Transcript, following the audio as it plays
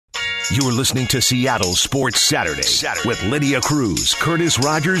You're listening to Seattle Sports Saturday with Lydia Cruz, Curtis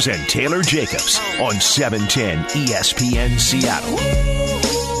Rogers, and Taylor Jacobs on 710 ESPN Seattle.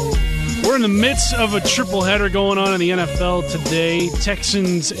 We're in the midst of a triple header going on in the NFL today.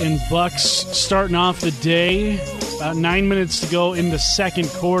 Texans and Bucks starting off the day. About 9 minutes to go in the second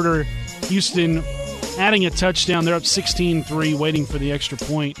quarter. Houston adding a touchdown. They're up 16-3, waiting for the extra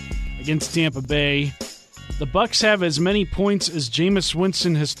point against Tampa Bay. The Bucks have as many points as Jameis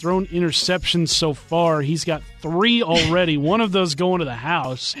Winston has thrown interceptions so far. He's got 3 already. One of those going to the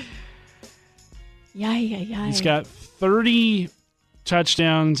house. He's got 30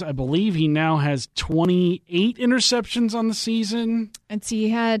 touchdowns. I believe he now has 28 interceptions on the season. And so he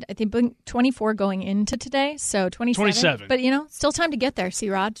had, I think, 24 going into today, so 27. But, still time to get there,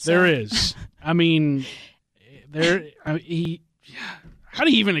 C-Rod. So. There is. I mean, how do you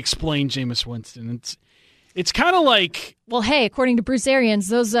even explain Jameis Winston? It's kind of like... Well, hey, according to Bruce Arians,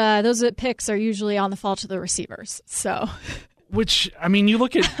 those picks are usually on the fault of the receivers, so... Which, I mean, you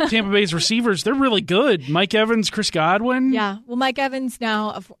look at Tampa Bay's receivers, they're really good. Mike Evans, Chris Godwin. Yeah, well, Mike Evans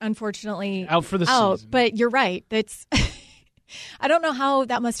now, unfortunately... Out for the season. But you're right. That's... I don't know how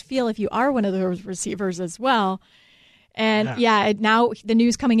that must feel if you are one of those receivers as well. And, now the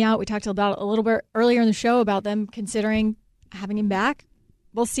news coming out, we talked about a little bit earlier in the show about them considering having him back.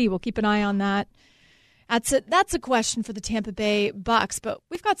 We'll see. We'll keep an eye on that. That's a question for the Tampa Bay Bucks, but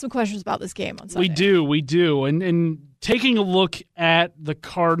we've got some questions about this game on Sunday. We do. And taking a look at the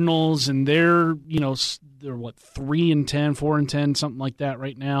Cardinals, and they're 3-10, 4-10, something like that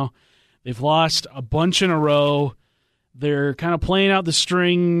right now. They've lost a bunch in a row. They're kind of playing out the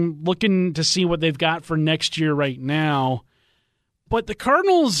string, looking to see what they've got for next year right now. But the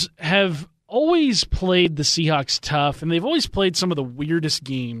Cardinals have always played the Seahawks tough, and they've always played some of the weirdest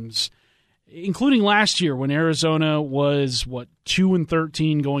games, including last year when Arizona was,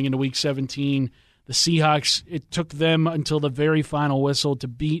 2-13 going into Week 17. The Seahawks, it took them until the very final whistle to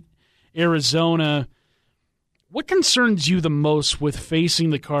beat Arizona. What concerns you the most with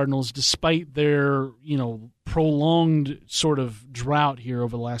facing the Cardinals despite their, prolonged sort of drought here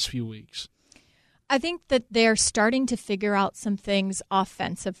over the last few weeks? I think that they're starting to figure out some things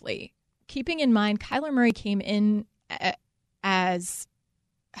offensively. Keeping in mind, Kyler Murray came in as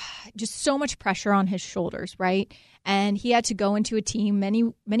just so much pressure on his shoulders, right? And he had to go into a team,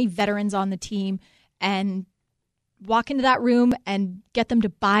 many veterans on the team, and walk into that room and get them to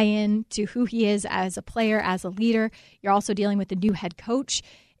buy in to who he is as a player, as a leader. You're also dealing with a new head coach.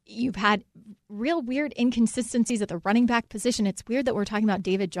 You've had real weird inconsistencies at the running back position. It's weird that we're talking about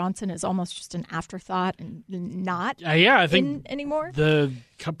David Johnson as almost just an afterthought and not I think anymore. The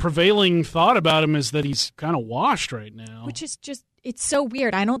prevailing thought about him is that he's kind of washed right now. Which is just, it's so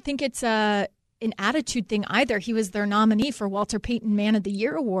weird. I don't think it's an attitude thing either. He was their nominee for Walter Payton Man of the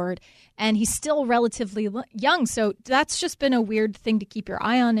Year award, and he's still relatively young. So that's just been a weird thing to keep your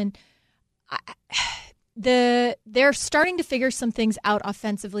eye on. And they're starting to figure some things out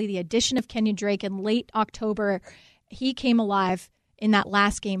offensively. The addition of Kenyon Drake in late October, he came alive in that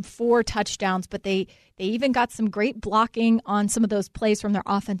last game, 4 touchdowns, but they even got some great blocking on some of those plays from their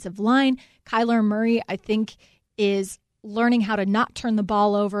offensive line. Kyler Murray, I think, is learning how to not turn the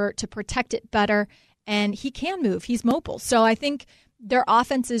ball over, to protect it better, and he can move. He's mobile. So I think their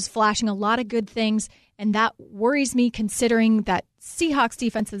offense is flashing a lot of good things, and that worries me considering that Seahawks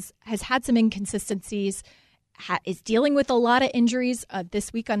defense has had some inconsistencies, is dealing with a lot of injuries.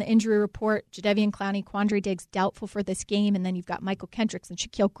 This week on the injury report, Jadeveon Clowney, Quandre Diggs doubtful for this game, and then you've got Michael Kendricks and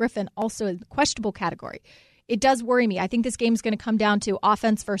Shaquille Griffin also in the questionable category. It does worry me. I think this game is going to come down to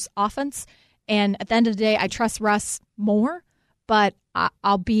offense versus offense, and at the end of the day, I trust Russ more, but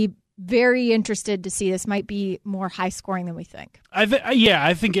I'll be very interested to see. This might be more high scoring than we think.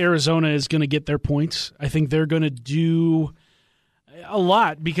 I think Arizona is going to get their points. I think they're going to do a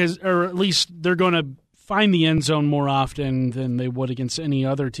lot or at least they're going to find the end zone more often than they would against any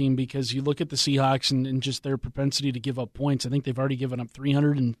other team, because you look at the Seahawks and just their propensity to give up points. I think they've already given up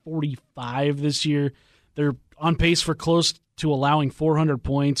 345 this year. They're on pace for close to allowing 400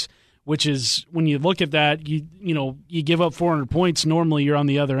 points. Which is, when you look at that, you give up 400 points. Normally, you're on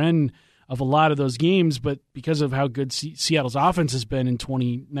the other end of a lot of those games, but because of how good Seattle's offense has been in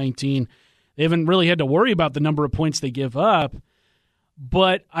 2019, they haven't really had to worry about the number of points they give up.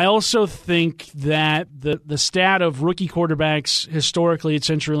 But I also think that the stat of rookie quarterbacks historically at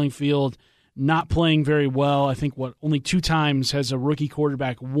CenturyLink Field not playing very well. I think only 2 times has a rookie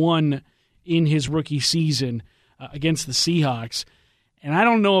quarterback won in his rookie season against the Seahawks. And I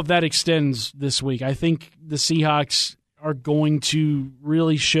don't know if that extends this week. I think the Seahawks are going to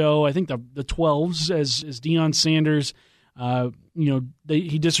really show, I think, the 12s as Deion Sanders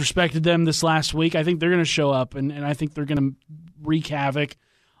he disrespected them this last week. I think they're going to show up, and I think they're going to wreak havoc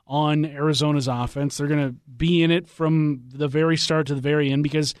on Arizona's offense. They're going to be in it from the very start to the very end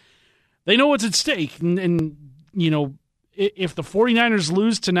because they know what's at stake. And if the 49ers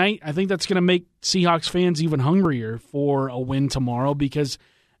lose tonight, I think that's going to make Seahawks fans even hungrier for a win tomorrow because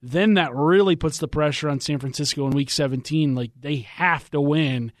then that really puts the pressure on San Francisco in Week 17. Like, they have to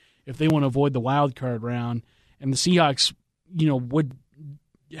win if they want to avoid the wild card round. And the Seahawks, would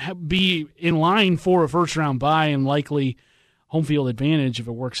be in line for a first-round bye and likely home field advantage if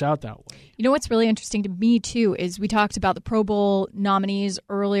it works out that way. You know what's really interesting to me, too, is we talked about the Pro Bowl nominees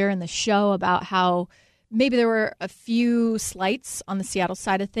earlier in the show about how maybe there were a few slights on the Seattle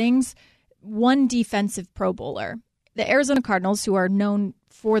side of things. One defensive Pro Bowler. The Arizona Cardinals, who are known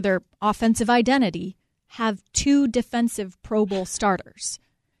for their offensive identity, have 2 defensive Pro Bowl starters.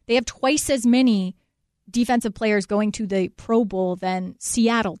 They have twice as many defensive players going to the Pro Bowl than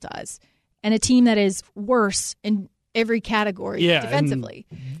Seattle does, and a team that is worse in every category defensively.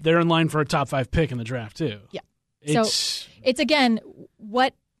 They're in line for a top 5 pick in the draft, too. Yeah. It's again,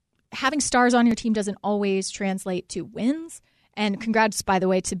 what having stars on your team doesn't always translate to wins. And congrats, by the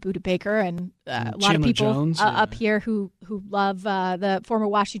way, to Budda Baker and a lot of people Jones, up here who love the former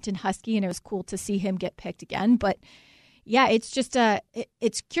Washington Husky, and it was cool to see him get picked again. But yeah, it's just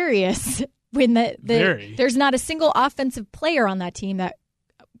it's curious when there's not a single offensive player on that team that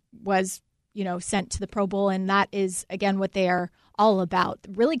was sent to the Pro Bowl, and that is again what they are all about.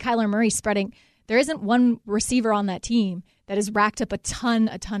 Really, Kyler Murray spreading. There isn't one receiver on that team that has racked up a ton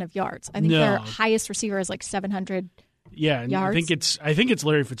of yards. I think their highest receiver is like 700. Yeah, and I think it's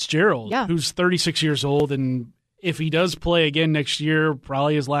Larry Fitzgerald, who's 36 years old, and if he does play again next year,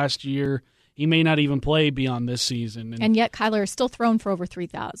 probably his last year, he may not even play beyond this season. And yet Kyler is still thrown for over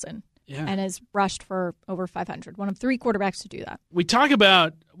 3,000 and has rushed for over 500. One of 3 quarterbacks to do that. We've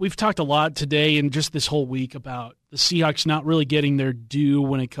talked a lot today and just this whole week about the Seahawks not really getting their due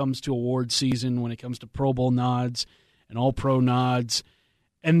when it comes to award season, when it comes to Pro Bowl nods and All-Pro nods.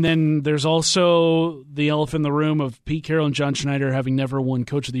 And then there's also the elephant in the room of Pete Carroll and John Schneider having never won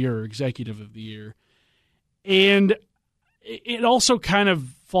Coach of the Year or Executive of the Year. And it also kind of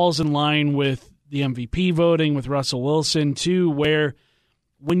falls in line with the MVP voting with Russell Wilson, too, where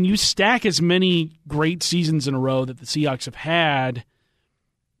when you stack as many great seasons in a row that the Seahawks have had,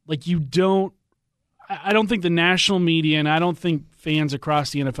 I don't think the national media and I don't think fans across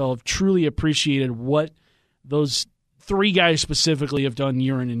the NFL have truly appreciated what those 3 guys specifically have done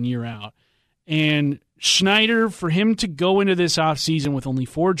year in and year out. And Schneider, for him to go into this offseason with only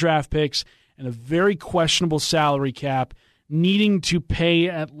 4 draft picks and a very questionable salary cap, needing to pay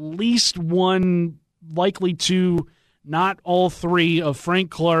at least 1, likely 2, not all 3 of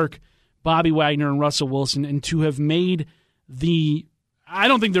Frank Clark, Bobby Wagner, and Russell Wilson, and to have made I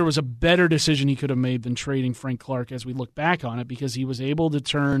don't think there was a better decision he could have made than trading Frank Clark as we look back on it, because he was able to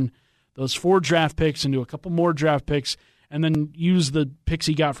turn those 4 draft picks into a couple more draft picks and then use the picks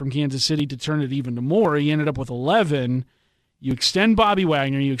he got from Kansas City to turn it even to more. He ended up with 11. You extend Bobby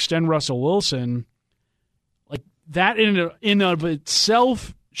Wagner, you extend Russell Wilson. Like, that in and of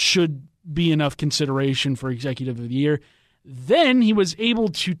itself should be enough consideration for Executive of the Year. Then he was able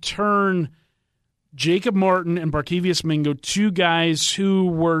to turn Jacob Martin and Barkevious Mingo, 2 guys who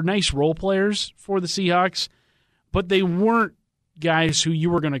were nice role players for the Seahawks, but they weren't guys who you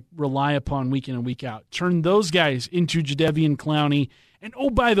were going to rely upon week in and week out. Turn those guys into Jadeveon Clowney, and oh,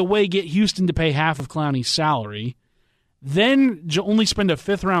 by the way, get Houston to pay half of Clowney's salary. Then only spend a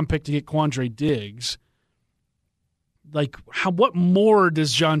 5th-round pick to get Quandre Diggs. What more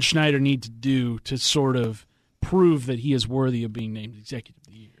does John Schneider need to do to sort of prove that he is worthy of being named Executive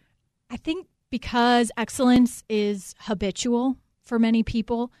of the Year? I think because excellence is habitual for many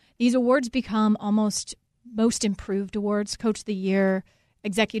people, these awards become almost most improved awards, Coach of the Year,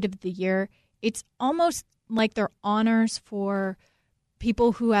 Executive of the Year. It's almost like they're honors for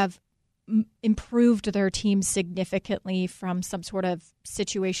people who have improved their team significantly from some sort of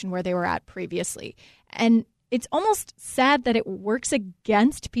situation where they were at previously. And it's almost sad that it works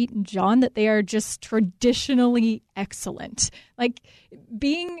against Pete and John that they are just traditionally excellent. Like,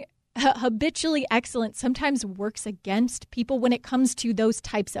 being habitually excellent sometimes works against people when it comes to those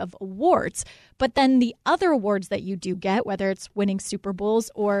types of awards. But then the other awards that you do get, whether it's winning Super Bowls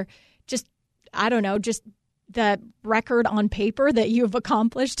or just the record on paper that you've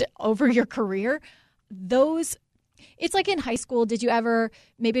accomplished over your career, those, it's like in high school. Did you ever,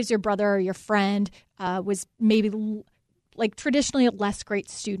 maybe it's your brother or your friend was maybe like traditionally a less great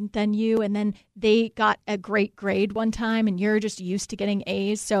student than you, and then they got a great grade one time and you're just used to getting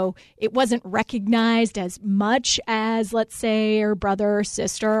A's, so it wasn't recognized as much as, let's say, your brother or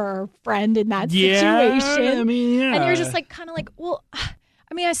sister or friend in that situation. I mean, yeah. And you're just like kind of like, well,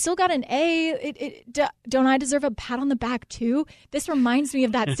 I mean, I still got an A. Don't I deserve a pat on the back too? This reminds me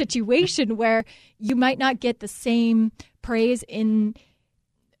of that situation where you might not get the same praise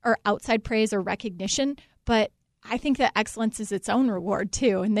or outside praise or recognition, but I think that excellence is its own reward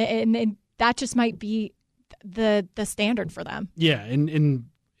too, and that just might be the standard for them. Yeah, and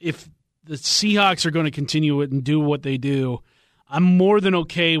if the Seahawks are going to continue it and do what they do, I'm more than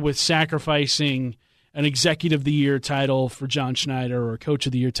okay with sacrificing an Executive of the Year title for John Schneider or Coach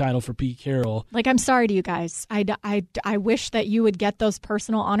of the Year title for Pete Carroll. Like, I'm sorry to you guys. I wish that you would get those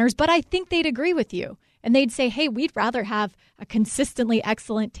personal honors, but I think they'd agree with you. And they'd say, hey, we'd rather have a consistently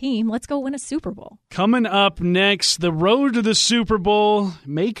excellent team. Let's go win a Super Bowl. Coming up next, the road to the Super Bowl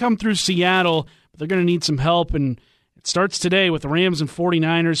may come through Seattle, but they're going to need some help. And it starts today with the Rams and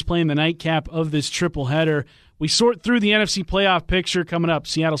 49ers playing the nightcap of this triple header. We sort through the NFC playoff picture coming up.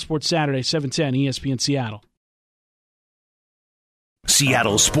 Seattle Sports Saturday, 710 ESPN Seattle.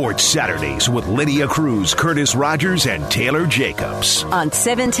 Seattle Sports Saturdays with Lydia Cruz, Curtis Rogers, and Taylor Jacobs. On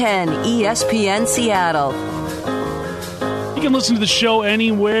 710 ESPN Seattle. You can listen to the show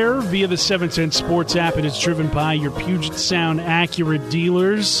anywhere via the 710 Sports app. It is driven by your Puget Sound Acura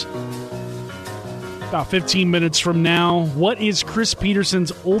dealers. About 15 minutes from now, what is Chris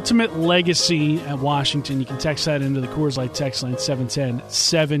Peterson's ultimate legacy at Washington? You can text that into the Coors Light text line,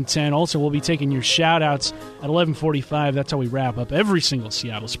 710-710. Also, we'll be taking your shout-outs at 11:45. That's how we wrap up every single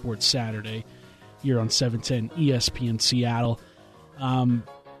Seattle Sports Saturday here on 710 ESPN Seattle.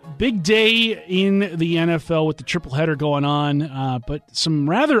 Big day in the NFL with the triple header going on, but some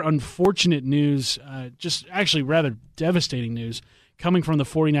rather unfortunate news, just actually rather devastating news, coming from the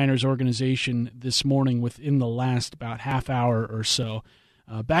 49ers organization this morning within the last about half hour or so.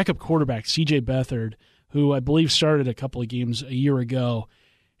 Backup quarterback C.J. Beathard, who I believe started a couple of games a year ago,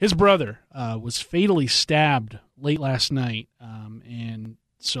 his brother was fatally stabbed late last night. And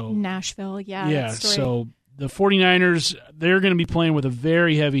so Nashville, yeah, so the 49ers, they're going to be playing with a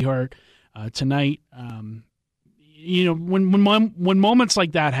very heavy heart tonight. You know, when moments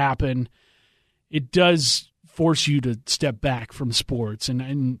like that happen, it does force you to step back from sports.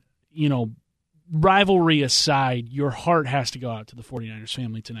 And you know, rivalry aside, your heart has to go out to the 49ers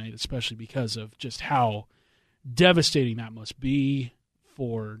family tonight, especially because of just how devastating that must be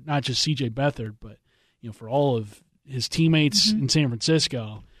for not just C.J. Beathard, but you know, for all of his teammates in San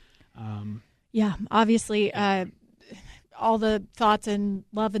Francisco. Yeah, obviously, all the thoughts and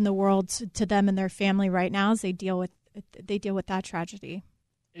love in the world to them and their family right now as they deal with that tragedy.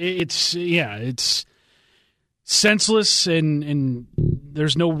 It's senseless, and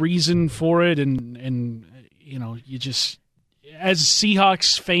there's no reason for it, and you know, you just, as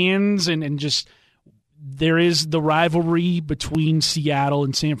Seahawks fans, and just there is the rivalry between Seattle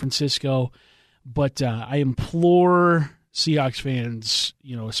and San Francisco, but I implore Seahawks fans,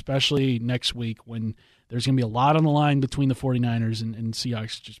 you know, especially next week when there's going to be a lot on the line between the 49ers and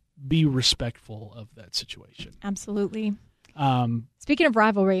Seahawks, just be respectful of that situation. Absolutely. Speaking of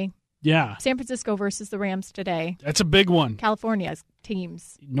rivalry, yeah, San Francisco versus the Rams today. That's a big one. California's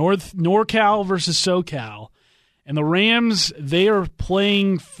teams. NorCal versus SoCal. And the Rams, they are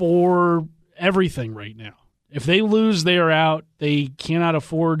playing for everything right now. If they lose, they are out. They cannot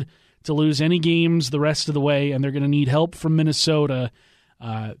afford to lose any games the rest of the way, and they're going to need help from Minnesota.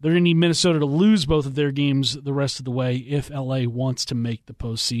 They're going to need Minnesota to lose both of their games the rest of the way if LA wants to make the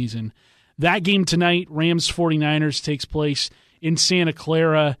postseason. That game tonight, Rams-49ers, takes place in Santa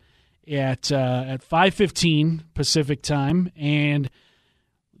Clara at 5:15 Pacific time. And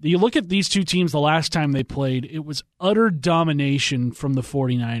you look at these two teams the last time they played, it was utter domination from the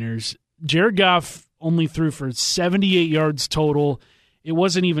 49ers. Jared Goff only threw for 78 yards total. It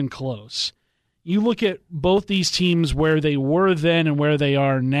wasn't even close. You look at both these teams where they were then and where they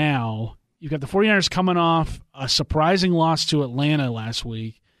are now. You've got the 49ers coming off a surprising loss to Atlanta last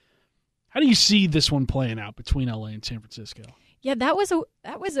week. How do you see this one playing out between LA and San Francisco? Yeah, that was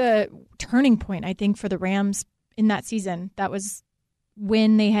a turning point, I think, for the Rams in that season. That was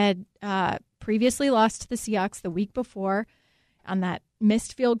when they had previously lost to the Seahawks the week before on that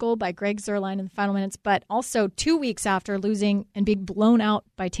missed field goal by Greg Zuerlein in the final minutes, but also 2 weeks after losing and being blown out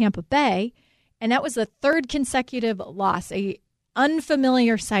by Tampa Bay. And that was the third consecutive loss, a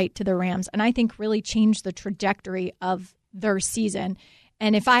unfamiliar sight to the Rams, and I think really changed the trajectory of their season.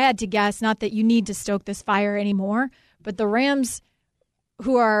 And if I had to guess, not that you need to stoke this fire anymore, but the Rams,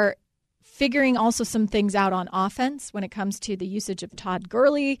 who are figuring also some things out on offense when it comes to the usage of Todd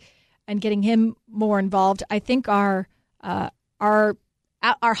Gurley and getting him more involved, I think are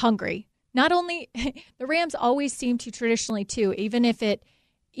hungry. Not only the Rams always seem to traditionally too, even if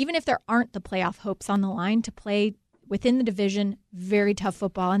there aren't the playoff hopes on the line, to play within the division, very tough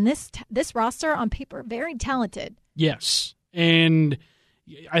football. And this roster on paper, very talented. Yes. And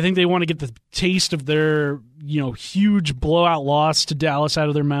I think they want to get the taste of their, huge blowout loss to Dallas out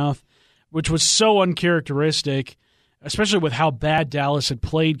of their mouth, which was so uncharacteristic, especially with how bad Dallas had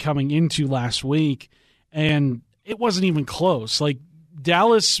played coming into last week. And it wasn't even close. Like,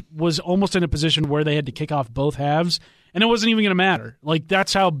 Dallas was almost in a position where they had to kick off both halves, and it wasn't even going to matter. Like,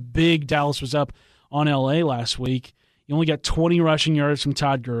 that's how big Dallas was up on L.A. last week. You only got 20 rushing yards from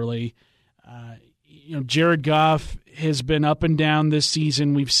Todd Gurley. Jared Goff has been up and down this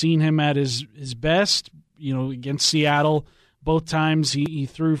season. We've seen him at his best, against Seattle. Both times he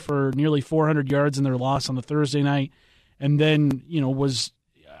threw for nearly 400 yards in their loss on the Thursday night. And then, was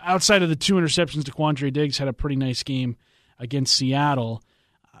outside of the 2 interceptions to Quandre Diggs, had a pretty nice game against Seattle.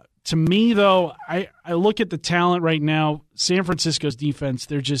 To me, though, I look at the talent right now. San Francisco's defense,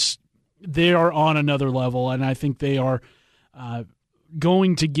 they are on another level, and I think they are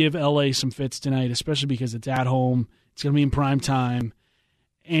going to give LA some fits tonight, especially because it's at home. It's going to be in prime time,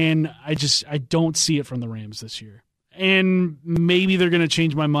 and I don't see it from the Rams this year. And maybe they're going to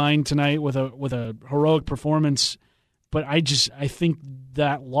change my mind tonight with a heroic performance, but I think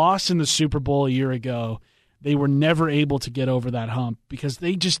that loss in the Super Bowl a year ago, they were never able to get over that hump because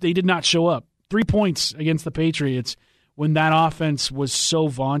they did not show up. 3 points against the Patriots when that offense was so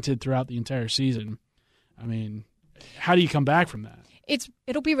vaunted throughout the entire season. I mean, how do you come back from that?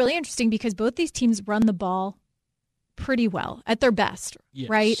 It'll be really interesting because both these teams run the ball pretty well at their best, yes.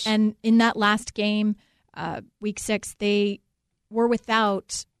 Right? And in that last game, Week 6, they were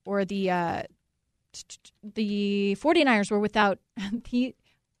without, or the 49ers were without, the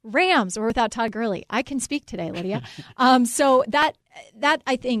Rams were without Todd Gurley. I can speak today, Lydia. So that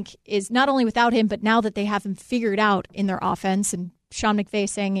I think is not only without him, but now that they have him figured out in their offense, and Sean McVay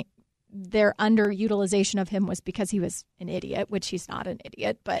saying their underutilization of him was because he was an idiot, which he's not an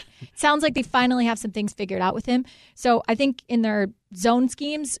idiot, but it sounds like they finally have some things figured out with him. So I think in their zone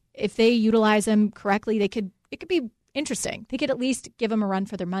schemes, if they utilize him correctly, it could be interesting. They could at least give him a run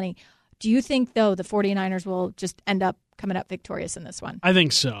for their money. Do you think, though, the 49ers will just end up coming up victorious in this one? I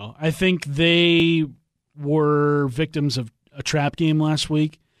think so. I think they were victims of a trap game last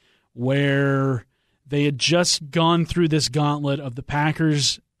week where they had just gone through this gauntlet of the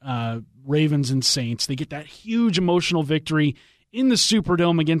Packers, Ravens, and Saints. They get that huge emotional victory in the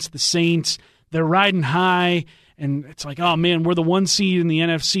Superdome against the Saints. They're riding high, and it's like, oh, man, we're the 1 seed in the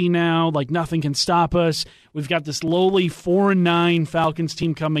NFC now. Like, nothing can stop us. We've got this lowly 4-9 Falcons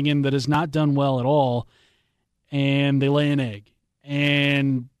team coming in that has not done well at all, and they lay an egg.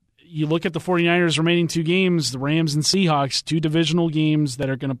 And you look at the 49ers' remaining 2 games, the Rams and Seahawks, 2 divisional games that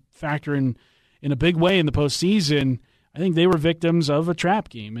are going to factor in a big way in the postseason. I think they were victims of a trap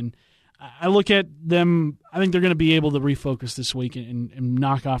game. And I look at them, I think they're going to be able to refocus this week and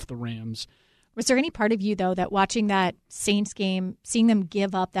knock off the Rams. Was there any part of you, though, that watching that Saints game, seeing them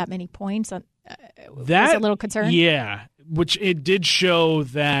give up that many points, was a little concerned? Yeah, which it did show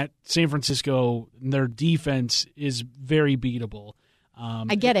that San Francisco, their defense is very beatable.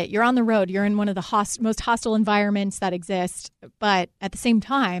 I get it. You're on the road. You're in one of the most hostile environments that exist. But at the same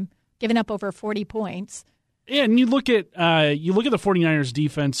time, giving up over 40 points. Yeah, and you look at the 49ers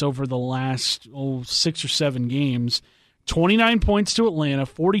defense over the last 6 or 7 games. 29 points to Atlanta,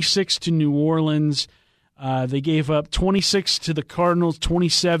 46 to New Orleans. They gave up 26 to the Cardinals,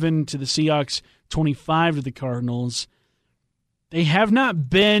 27 to the Seahawks, 25 to the Cardinals. They have not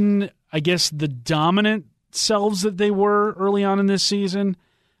been, I guess, the dominant selves that they were early on in this season,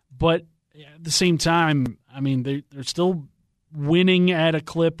 but at the same time, I mean, they're still winning at a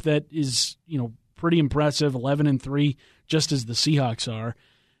clip that is, pretty impressive, 11-3, just as the Seahawks are.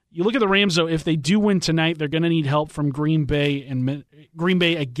 You look at the Rams, though, if they do win tonight, they're going to need help from Green Bay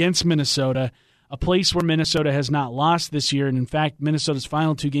against Minnesota, a place where Minnesota has not lost this year. And, in fact, Minnesota's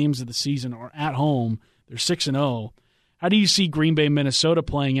final 2 games of the season are at home. They're 6-0. How do you see Green Bay, Minnesota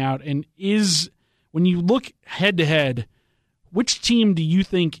playing out? And when you look head-to-head, which team do you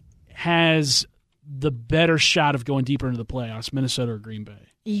think has the better shot of going deeper into the playoffs, Minnesota or Green Bay?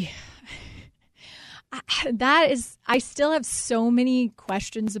 Yeah. I still have so many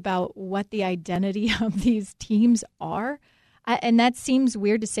questions about what the identity of these teams are. And that seems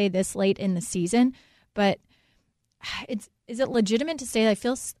weird to say this late in the season, but is it legitimate to say that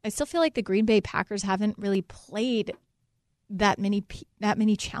I still feel like the Green Bay Packers haven't really played that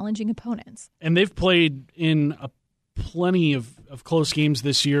many challenging opponents. And they've played in plenty of close games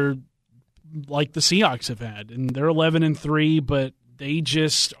this year, like the Seahawks have had, and they're 11-3, but they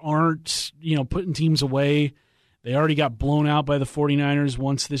just aren't, putting teams away. They already got blown out by the 49ers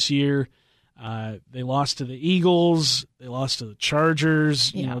once this year. They lost to the Eagles. They lost to the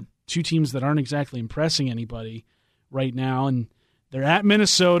Chargers. Two teams that aren't exactly impressing anybody right now. And they're at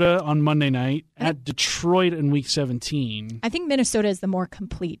Minnesota on Monday night, at Detroit in Week 17. I think Minnesota is the more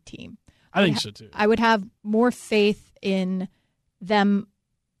complete team. I think so, too. I would have more faith in them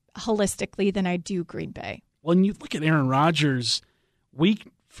holistically than I do Green Bay. Well, and you look at Aaron Rodgers,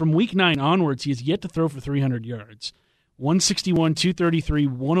 from Week 9 onwards, he has yet to throw for 300 yards. 161, 233,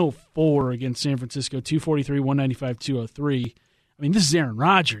 104 against San Francisco, 243, 195, 203. I mean, this is Aaron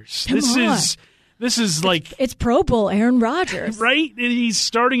Rodgers. This is like it's Pro Bowl Aaron Rodgers, right? He's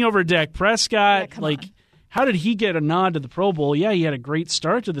starting over Dak Prescott. On. How did he get a nod to the Pro Bowl? Yeah, he had a great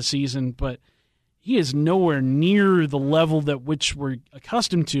start to the season, but he is nowhere near the level that which we're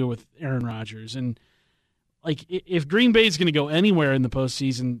accustomed to with Aaron Rodgers. And if Green Bay is going to go anywhere in the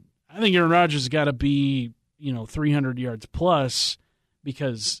postseason, I think Aaron Rodgers has got to be 300 yards plus,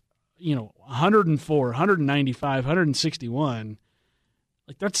 because 104, 195, 161.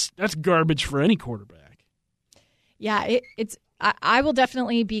 That's garbage for any quarterback. Yeah, it's. I will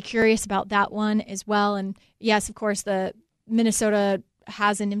definitely be curious about that one as well. And yes, of course, the Minnesota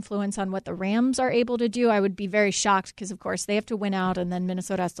has an influence on what the Rams are able to do. I would be very shocked because, of course, they have to win out, and then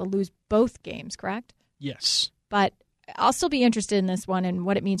Minnesota has to lose both games. Correct? Yes. But I'll still be interested in this one and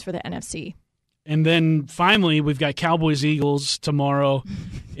what it means for the NFC. And then finally, we've got Cowboys-Eagles tomorrow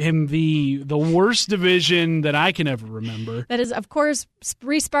in the worst division that I can ever remember. That is, of course,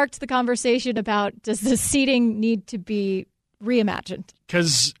 re-sparked the conversation about, does the seeding need to be reimagined?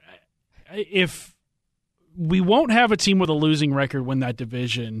 Because if we won't have a team with a losing record win that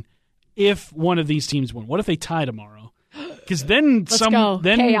division if one of these teams win. What if they tie tomorrow? Because then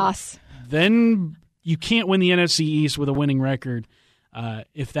chaos. Then you can't win the NFC East with a winning record.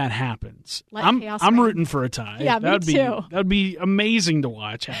 If that happens, I'm rooting for a tie. Yeah, me too. That'd be amazing to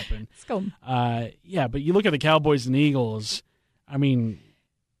watch happen. Let's go. But you look at the Cowboys and Eagles. I mean,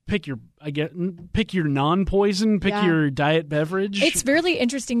 pick your non-poison, pick your diet beverage. It's really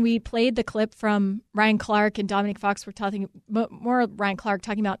interesting. We played the clip from Ryan Clark and Dominic Fox. We're talking more Ryan Clark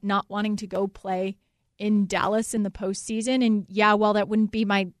talking about not wanting to go play in Dallas in the postseason. And while that wouldn't be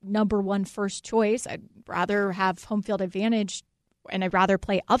my number one first choice, I'd rather have home field advantage. And I'd rather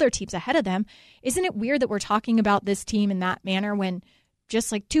play other teams ahead of them. Isn't it weird that we're talking about this team in that manner when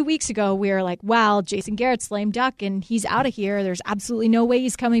just 2 weeks ago we were like, wow, Jason Garrett's lame duck and he's out of here. There's absolutely no way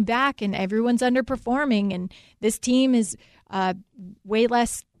he's coming back and everyone's underperforming. And this team is way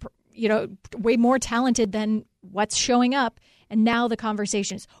more talented than what's showing up. And now the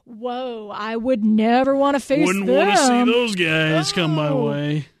conversation is, whoa, I would never want to face them. Wouldn't want to see those guys come my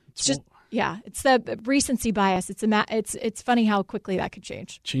way. It's just... Yeah, it's the recency bias. It's funny how quickly that could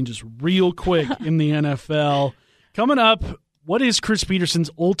change. Changes real quick in the NFL. Coming up, what is Chris Peterson's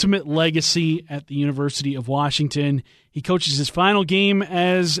ultimate legacy at the University of Washington? He coaches his final game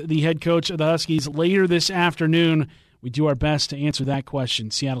as the head coach of the Huskies later this afternoon. We do our best to answer that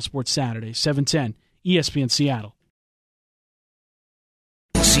question. Seattle Sports Saturday, 710, ESPN Seattle.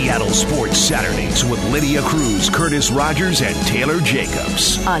 Seattle Sports Saturdays with Lydia Cruz, Curtis Rogers, and Taylor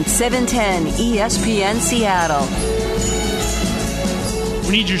Jacobs. On 710 ESPN Seattle.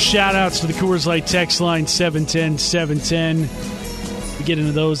 We need your shout-outs to the Coors Light text line, 710-710. We get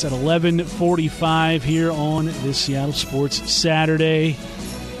into those at 11:45 here on this Seattle Sports Saturday.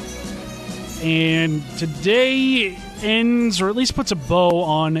 And today ends, or at least puts a bow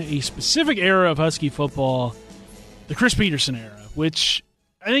on a specific era of Husky football, the Chris Peterson era, which...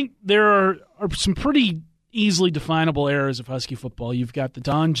 I think there are some pretty easily definable eras of Husky football. You've got the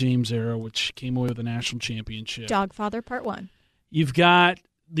Don James era, which came away with a national championship. Dogfather Part 1. You've got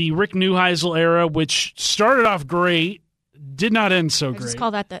the Rick Neuheisel era, which started off great, did not end so great. Just call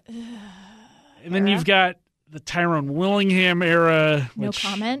that the And then you've got the Tyrone Willingham era. No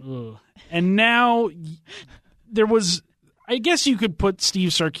comment. And now there was, I guess you could put Steve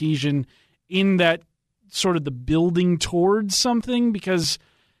Sarkisian in that sort of the building towards something, because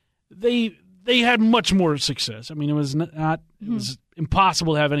they had much more success. I mean, it was not it was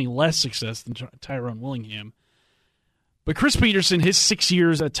impossible to have any less success than Tyrone Willingham. But Chris Peterson, his 6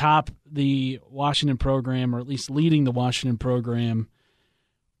 years atop the Washington program, or at least leading the Washington program,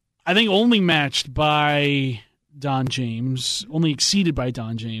 I think only matched by Don James, only exceeded by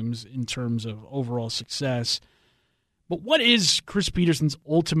Don James in terms of overall success. But what is Chris Peterson's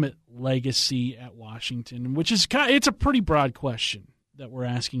ultimate legacy at Washington? Which is it's a pretty broad question that we're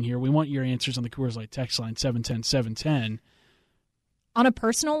asking here. We want your answers on the Coors Light text line 710-710. On a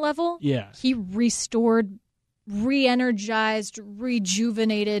personal level, he restored, re-energized,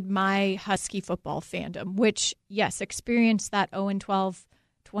 rejuvenated my Husky football fandom, which, yes, experienced that 0-12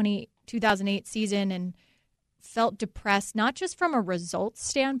 2008 season and felt depressed, not just from a results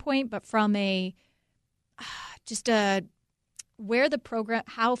standpoint, but from where the program,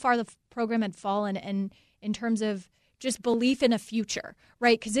 how far the program had fallen, and in terms of just belief in a future,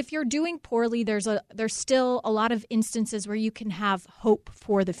 right? Because if you're doing poorly, there's still a lot of instances where you can have hope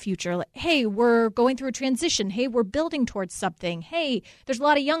for the future. Like, hey, we're going through a transition. Hey, we're building towards something. Hey, there's a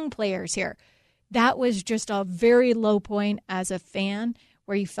lot of young players here. That was just a very low point as a fan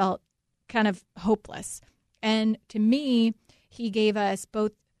where you felt kind of hopeless. And to me, he gave us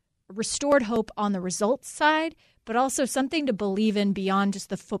both restored hope on the results side, but also something to believe in beyond just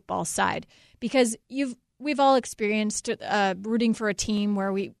the football side. Because we've all experienced rooting for a team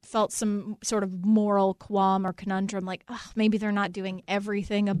where we felt some sort of moral qualm or conundrum, like, oh, maybe they're not doing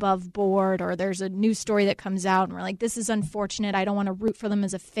everything above board, or there's a news story that comes out and we're like, this is unfortunate. I don't want to root for them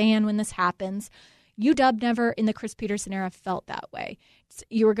as a fan when this happens. UW never, in the Chris Peterson era, felt that way.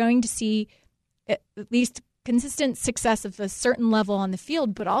 You were going to see at least consistent success of a certain level on the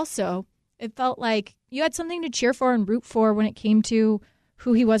field, but also it felt like you had something to cheer for and root for when it came to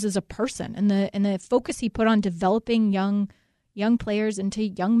who he was as a person and the focus he put on developing young players into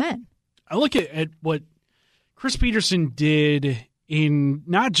young men. I look at what Chris Peterson did in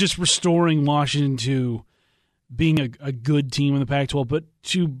not just restoring Washington to being a good team in the Pac-12, but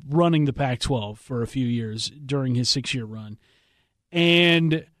to running the Pac-12 for a few years during his 6-year run.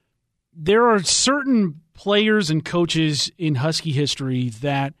 And there are certain players and coaches in Husky history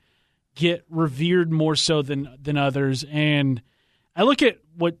that get revered more so than others. And I look at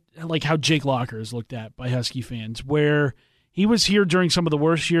how Jake Locker is looked at by Husky fans, where he was here during some of the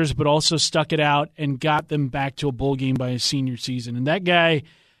worst years, but also stuck it out and got them back to a bowl game by his senior season. And that guy,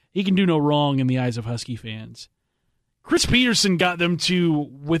 he can do no wrong in the eyes of Husky fans. Chris Peterson got them to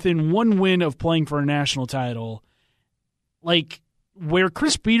within one win of playing for a national title. Like, where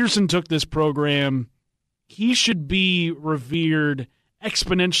Chris Peterson took this program, he should be revered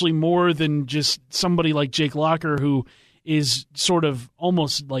exponentially more than just somebody like Jake Locker, who is sort of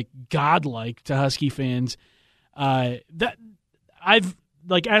almost like godlike to Husky fans. That I've,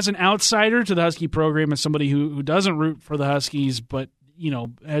 like, as an outsider to the Husky program, as somebody who doesn't root for the Huskies, but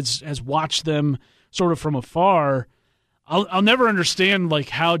has watched them sort of from afar, I'll never understand like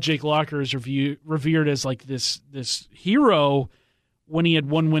how Jake Locker is revered as like this hero when he had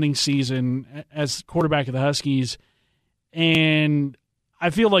one winning season as quarterback of the Huskies. And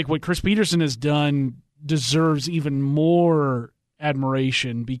I feel like what Chris Peterson has done deserves even more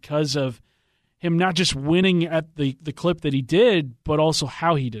admiration because of him not just winning at the clip that he did, but also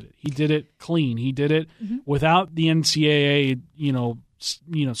how he did it. He did it clean. He did it without the NCAA,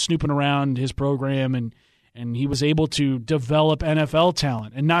 snooping around his program, and he was able to develop NFL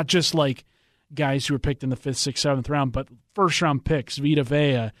talent, and not just like guys who were picked in the 5th, 6th, 7th round, but first-round picks, Vita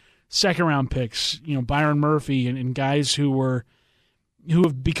Vea, second-round picks, Byron Murphy, and guys who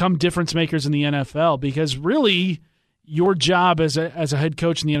have become difference makers in the NFL. Because really, your job as a head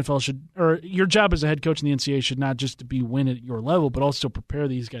coach in the NFL your job as a head coach in the NCAA should not just be win at your level, but also prepare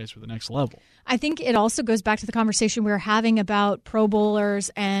these guys for the next level. I think it also goes back to the conversation we were having about Pro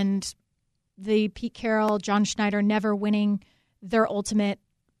Bowlers and the Pete Carroll, John Schneider never winning their ultimate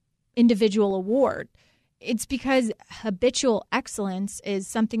individual award. It's because habitual excellence is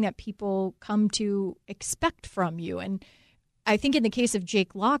something that people come to expect from you. And I think in the case of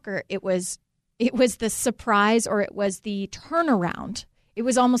Jake Locker, it was the surprise, or it was the turnaround. It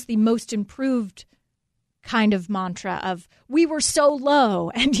was almost the most improved kind of mantra of, we were so low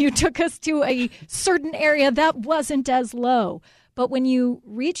and you took us to a certain area that wasn't as low. But when you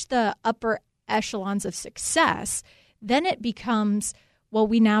reach the upper echelons of success, then it becomes, well,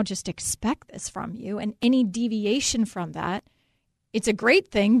 we now just expect this from you. And any deviation from that, it's a great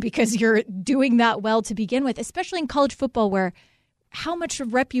thing because you're doing that well to begin with, especially in college football where how much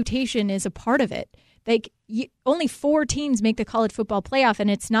reputation is a part of it. Only 4 teams make the college football playoff,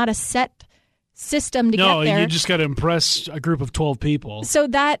 and it's not a set system to get there. No, you just got to impress a group of 12 people. So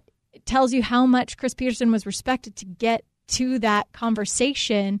that tells you how much Chris Peterson was respected to get to that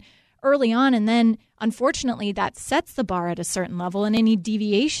conversation early on, and then unfortunately that sets the bar at a certain level, and any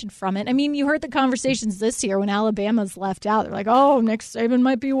deviation from it. I mean, you heard the conversations this year when Alabama's left out. They're like, oh, Nick Saban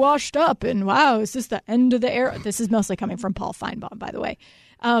might be washed up, and wow, is this the end of the era? This is mostly coming from Paul Feinbaum, by the way.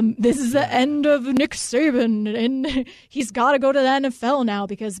 This is the end of Nick Saban, and he's got to go to the NFL now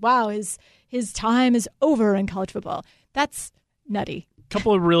because, wow, his time is over in college football. That's nutty. A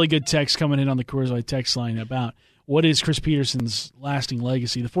couple of really good texts coming in on the Coors Light text line about what is Chris Peterson's lasting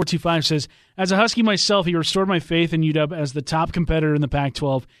legacy. The 425 says, as a Husky myself, he restored my faith in UW as the top competitor in the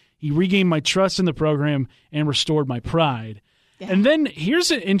Pac-12. He regained my trust in the program and restored my pride. Yeah. And then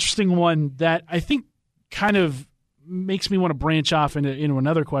here's an interesting one that I think kind of makes me want to branch off into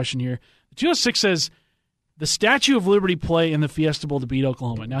another question here. The 206 says, the Statue of Liberty play in the Fiesta Bowl to beat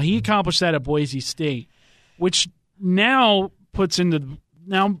Oklahoma. Now, he accomplished that at Boise State, which now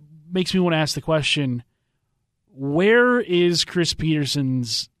makes me want to ask the question, where is Chris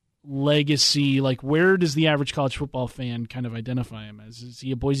Peterson's legacy? Like, where does the average college football fan kind of identify him as? Is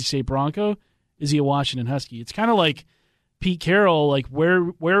he a Boise State Bronco? Is he a Washington Husky? It's kind of like Pete Carroll. Like,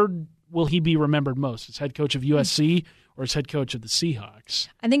 where will he be remembered most? As head coach of USC or as head coach of the Seahawks?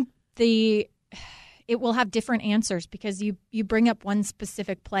 I think it will have different answers because you bring up one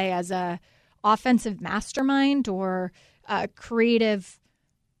specific play as a offensive mastermind or a creative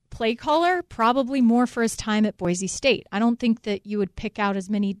play caller, probably more for his time at Boise State. I don't think that you would pick out as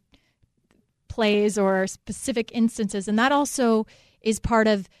many plays or specific instances, and that also is part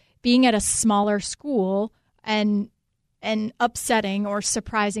of being at a smaller school and upsetting or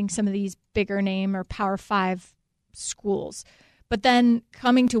surprising some of these bigger name or Power 5 schools. But then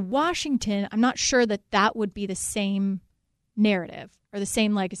coming to Washington, I'm not sure that would be the same narrative or the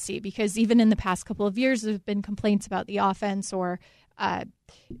same legacy, because even in the past couple of years, there have been complaints about the offense or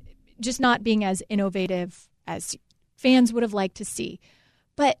just not being as innovative as fans would have liked to see.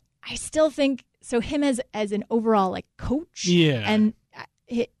 But I still think, so him as an overall like coach, and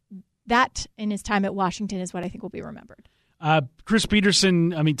that in his time at Washington is what I think will be remembered. Chris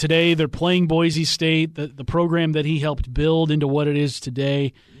Peterson, I mean, today they're playing Boise State, the program that he helped build into what it is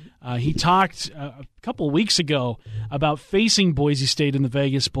today. He talked a couple of weeks ago about facing Boise State in the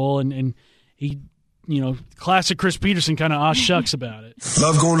Vegas Bowl, and he, classic Chris Peterson kind of aw shucks about it.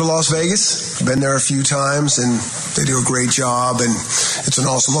 Love going to Las Vegas. Been there a few times, and they do a great job, and it's an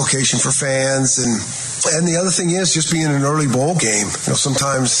awesome location for fans. And the other thing is just being an early bowl game.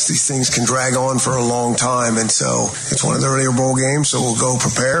 Sometimes these things can drag on for a long time, and so it's one of the earlier bowl games, so we'll go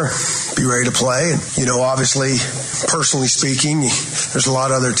prepare, be ready to play. And, obviously, personally speaking, there's a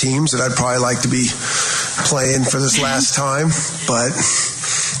lot of other teams that I'd probably like to be playing for this last time, but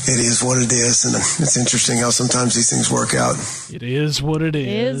it is what it is, and it's interesting how sometimes these things work out. It is what it is.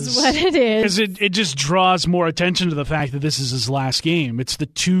 It is what it is. Because it just draws more attention to the fact that this is his last game. It's the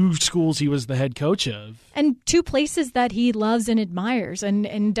two schools he was the head coach of. And two places that he loves and admires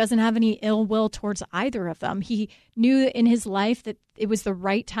and doesn't have any ill will towards either of them. He knew in his life that it was the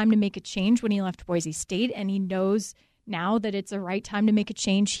right time to make a change when he left Boise State, and he knows now that it's the right time to make a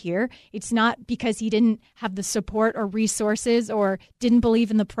change here. It's not because he didn't have the support or resources or didn't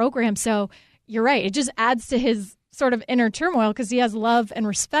believe in the program. So you're right. It just adds to his sort of inner turmoil because he has love and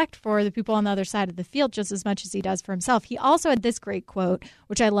respect for the people on the other side of the field just as much as he does for himself. He also had this great quote,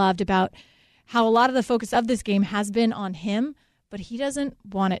 which I loved, about how a lot of the focus of this game has been on him, but he doesn't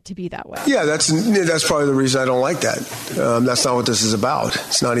want it to be that way. Yeah, that's probably the reason I don't like that. That's not what this is about.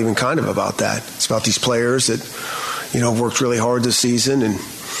 It's not even kind of about that. It's about these players that worked really hard this season,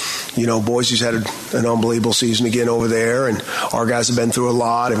 and Boise's had an unbelievable season again over there, and our guys have been through a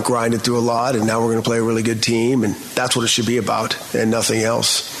lot and grinded through a lot, and now we're going to play a really good team, and that's what it should be about and nothing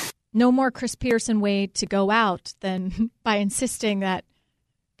else. No more Chris Peterson way to go out than by insisting that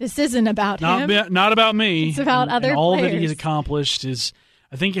this isn't about him. Not about me. It's about other and all players. that he's accomplished is,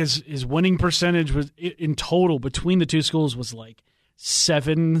 I think his winning percentage was in total between the two schools was like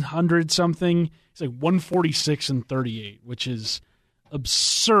 700 something. It's like 146 and 38, which is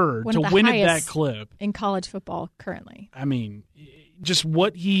absurd to win at that clip in college football currently. I mean, just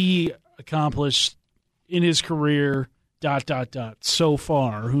what he accomplished in his career. ... So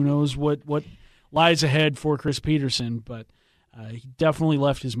far, who knows what lies ahead for Chris Peterson? But he definitely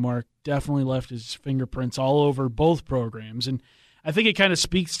left his mark. Definitely left his fingerprints all over both programs, and I think it kind of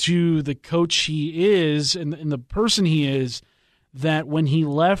speaks to the coach he is and the person he is. That when he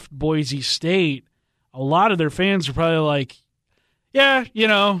left Boise State, a lot of their fans were probably like, yeah,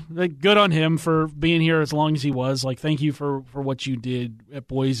 like, good on him for being here as long as he was. Like, thank you for what you did at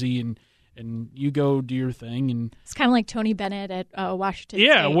Boise, and you go do your thing. And it's kind of like Tony Bennett at Washington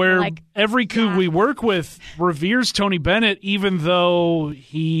State. Where every Coug we work with reveres Tony Bennett, even though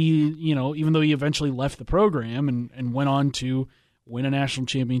he eventually left the program and went on to win a national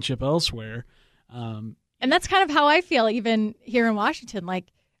championship elsewhere. And that's kind of how I feel even here in Washington.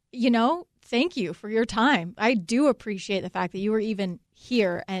 Like, thank you for your time. I do appreciate the fact that you were even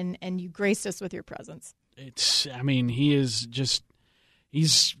here, and you graced us with your presence.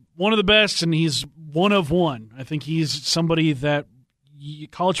 He's one of the best, and he's one of one. I think he's somebody that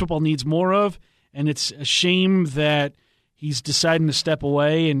college football needs more of, and it's a shame that he's deciding to step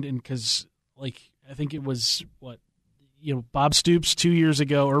away, and because, like, I think it was, Bob Stoops 2 years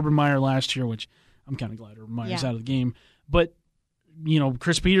ago, Urban Meyer last year, which I'm kind of glad Urban Meyer's out of the game. But,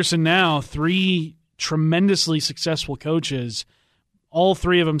 Chris Peterson now, 3 tremendously successful coaches, all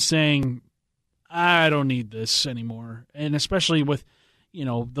 3 of them saying, I don't need this anymore. And especially with,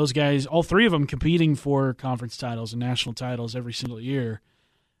 those guys, all 3 of them competing for conference titles and national titles every single year.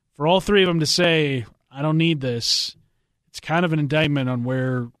 For all 3 of them to say, I don't need this, it's kind of an indictment on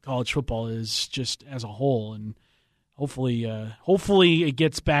where college football is just as a whole. And hopefully it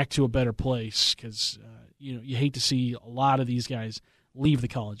gets back to a better place, because you hate to see a lot of these guys leave the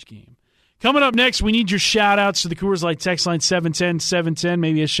college game. Coming up next, we need your shout-outs to the Coors Light text line 710-710.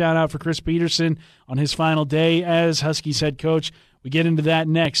 Maybe a shout-out for Chris Peterson on his final day as Huskies head coach. We get into that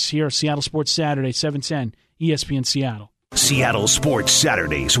next here at Seattle Sports Saturday, 710 ESPN Seattle. Seattle Sports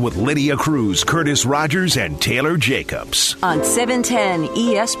Saturdays with Lydia Cruz, Curtis Rogers, and Taylor Jacobs. On 710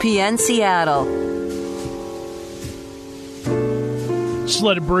 ESPN Seattle. Just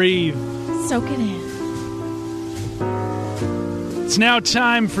let it breathe. Soak it in. It's now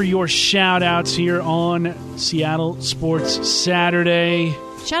time for your shout-outs here on Seattle Sports Saturday.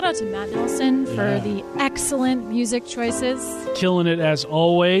 Shout out to Matt Nelson for the excellent music choices. Killing it as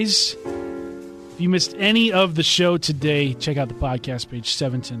always. If you missed any of the show today, check out the podcast page,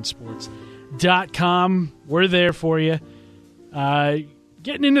 710sports.com. We're there for you.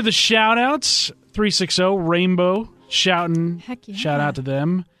 Getting into the shout-outs, 360 Rainbow shouting. Heck yeah. Shout out to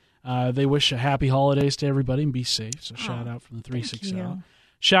them. They wish a happy holidays to everybody and be safe. So shout out from the 360.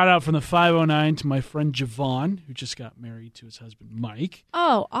 Shout out from the 509 to my friend Javon, who just got married to his husband Mike.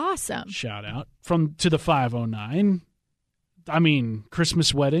 Oh, awesome. Shout out to the 509. I mean,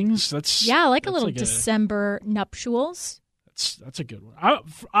 Christmas weddings. That's a little December nuptials. That's a good one. I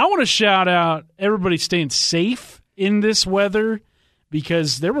want to shout out everybody staying safe in this weather,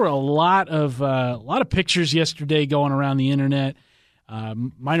 because there were a lot of pictures yesterday going around the internet.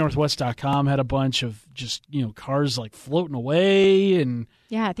 MyNorthwest.com had a bunch of just, cars like floating away. And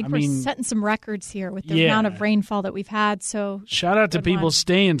yeah, I think we're setting some records here with the amount of rainfall that we've had. So shout out to people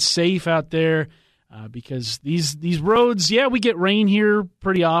staying safe out there, because these roads, we get rain here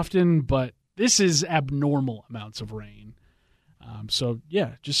pretty often, but this is abnormal amounts of rain.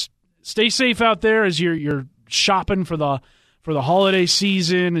 Just stay safe out there as you're shopping for the holiday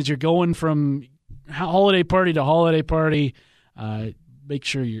season, as you're going from holiday party to holiday party. Make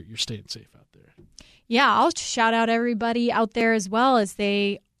sure you're staying safe out there. Yeah, I'll shout out everybody out there as well, as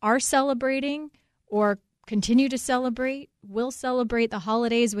they are celebrating or continue to celebrate, will celebrate the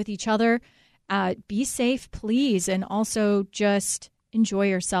holidays with each other. Be safe, please, and also just enjoy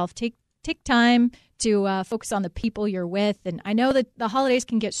yourself. Take time to focus on the people you're with. And I know that the holidays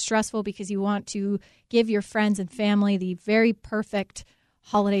can get stressful because you want to give your friends and family the very perfect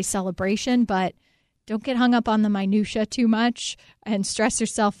holiday celebration, but don't get hung up on the minutia too much and stress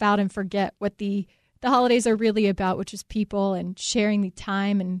yourself out and forget what the holidays are really about, which is people and sharing the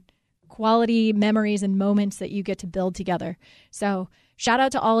time and quality memories and moments that you get to build together. So shout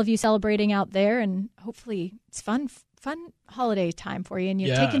out to all of you celebrating out there, and hopefully it's fun holiday time for you, and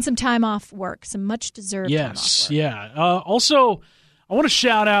you're taking some time off work, some much deserved time off work. Also, I want to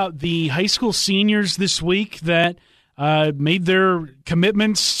shout out the high school seniors this week that made their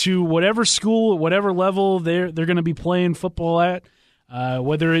commitments to whatever school, at whatever level they're going to be playing football at,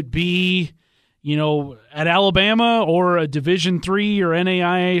 whether it be, at Alabama or a Division III or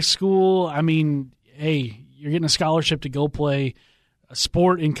NAIA school. I mean, hey, you're getting a scholarship to go play a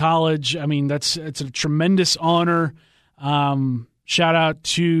sport in college. I mean, it's a tremendous honor. Shout out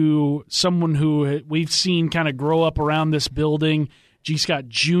to someone who we've seen kind of grow up around this building, G. Scott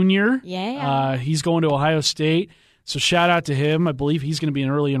Jr. Yeah. He's going to Ohio State. So shout out to him. I believe he's going to be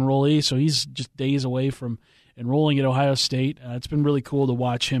an early enrollee, so he's just days away from enrolling at Ohio State. It's been really cool to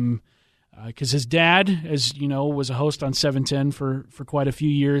watch him, because his dad, as you know, was a host on 710 for quite a few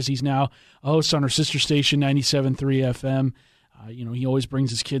years. He's now a host on our sister station, 97.3 FM. He always brings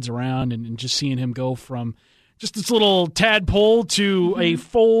his kids around, and just seeing him go from just this little tadpole to a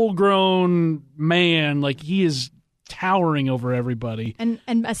full-grown man, like he is towering over everybody. And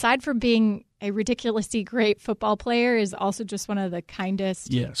aside from being a ridiculously great football player, is also just one of the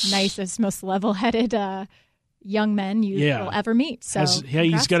kindest, nicest, most level-headed young men you will ever meet. So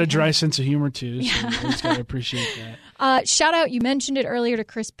he's got a dry sense of humor too, so he's got to appreciate that. Shout out, you mentioned it earlier, to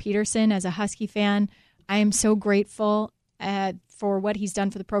Chris Peterson. As a Husky fan, I am so grateful for what he's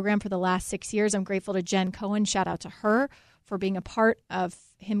done for the program for the last 6 years. I'm grateful to Jen Cohen. Shout out to her for being a part of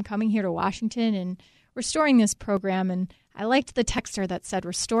him coming here to Washington and restoring this program. And I liked the texter that said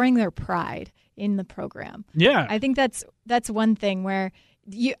restoring their pride in the program. Yeah. I think that's one thing where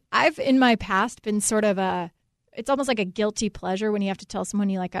I've in my past been sort of it's almost like a guilty pleasure when you have to tell someone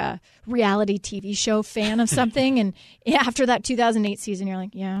you're like a reality TV show fan of something. And after that 2008 season, you're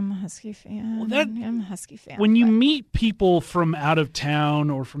like, yeah, I'm a Husky fan. I'm a Husky fan. When you meet people from out of town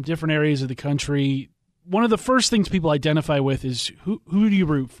or from different areas of the country, one of the first things people identify with is who do you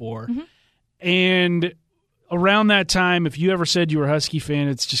root for? Mm-hmm. And around that time, if you ever said you were a Husky fan,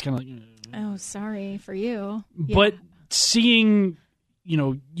 it's just kind of like, oh, sorry for you. But seeing,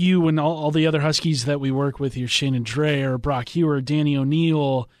 you and all the other Huskies that we work with here, Shannon Dreher, Brock Hewer, Danny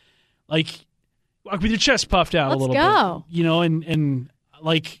O'Neill, like with your chest puffed out a little bit. And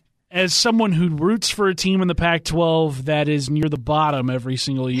like as someone who roots for a team in the Pac-12 that is near the bottom every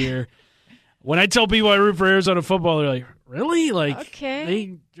single year, when I tell people I root for Arizona football, they're like, really? Like,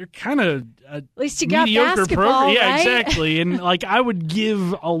 okay. They're kind of at least you got mediocre basketball, program. Yeah, right? exactly. And like I would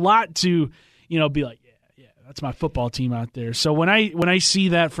give a lot to, be like, yeah, that's my football team out there. So when I see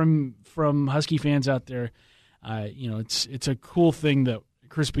that from Husky fans out there, it's a cool thing that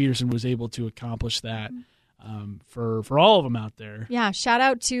Chris Peterson was able to accomplish that for all of them out there. Yeah, shout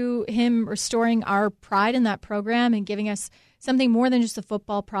out to him restoring our pride in that program and giving us something more than just a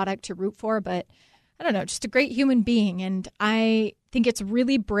football product to root for, but I don't know, just a great human being. And I think it's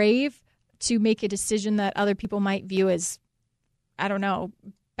really brave to make a decision that other people might view as, I don't know,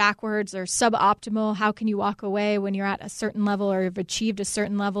 backwards or suboptimal. How can you walk away when you're at a certain level or have achieved a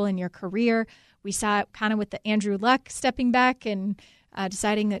certain level in your career? We saw it kind of with the Andrew Luck stepping back and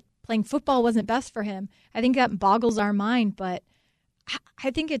deciding that playing football wasn't best for him. I think that boggles our mind, but I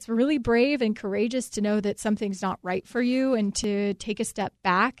think it's really brave and courageous to know that something's not right for you and to take a step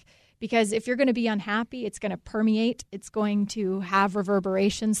back, because if you're going to be unhappy, it's going to permeate. It's going to have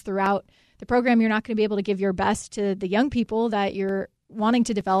reverberations throughout the program. You're not going to be able to give your best to the young people that you're wanting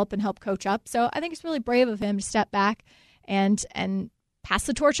to develop and help coach up. So I think it's really brave of him to step back and pass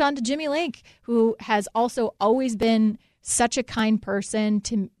the torch on to Jimmy Lake, who has also always been such a kind person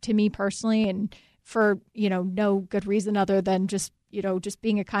to me personally, and for no good reason other than just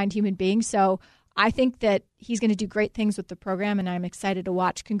being a kind human being. So I think that he's going to do great things with the program, and I'm excited to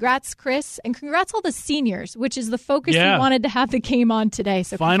watch. Congrats, Chris, and congrats all the seniors, which is the focus we wanted to have the game on today.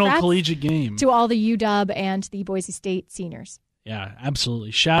 So final collegiate game to all the UW and the Boise State seniors. Yeah,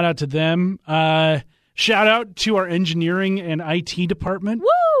 absolutely. Shout out to them. Shout out to our engineering and IT department.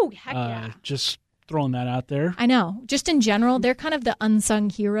 Woo! Heck yeah. Just throwing that out there. I know. Just in general, they're kind of the unsung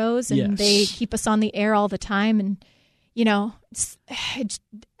heroes, and they keep us on the air all the time. And,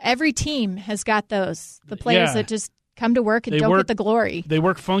 every team has got the players that just come to work and don't get the glory. They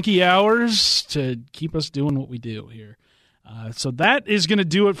work funky hours to keep us doing what we do here. So that is going to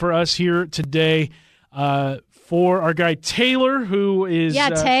do it for us here today. For our guy Taylor, who is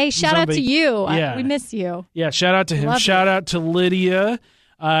Tay, shout out to you. We miss you. Yeah, shout out to him. Shout out to Lydia.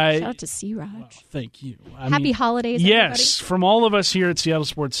 Shout out to C-Raj. Well, thank you. Happy holidays, yes, everybody. From all of us here at Seattle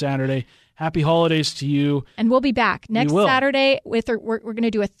Sports Saturday, happy holidays to you. And we'll be back next Saturday we're going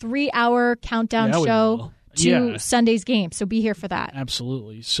to do a 3-hour countdown show to Sunday's game. So be here for that.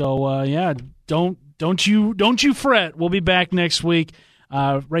 Absolutely. So don't you fret. We'll be back next week.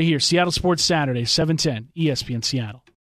 Right here, Seattle Sports Saturday, 710 ESPN Seattle.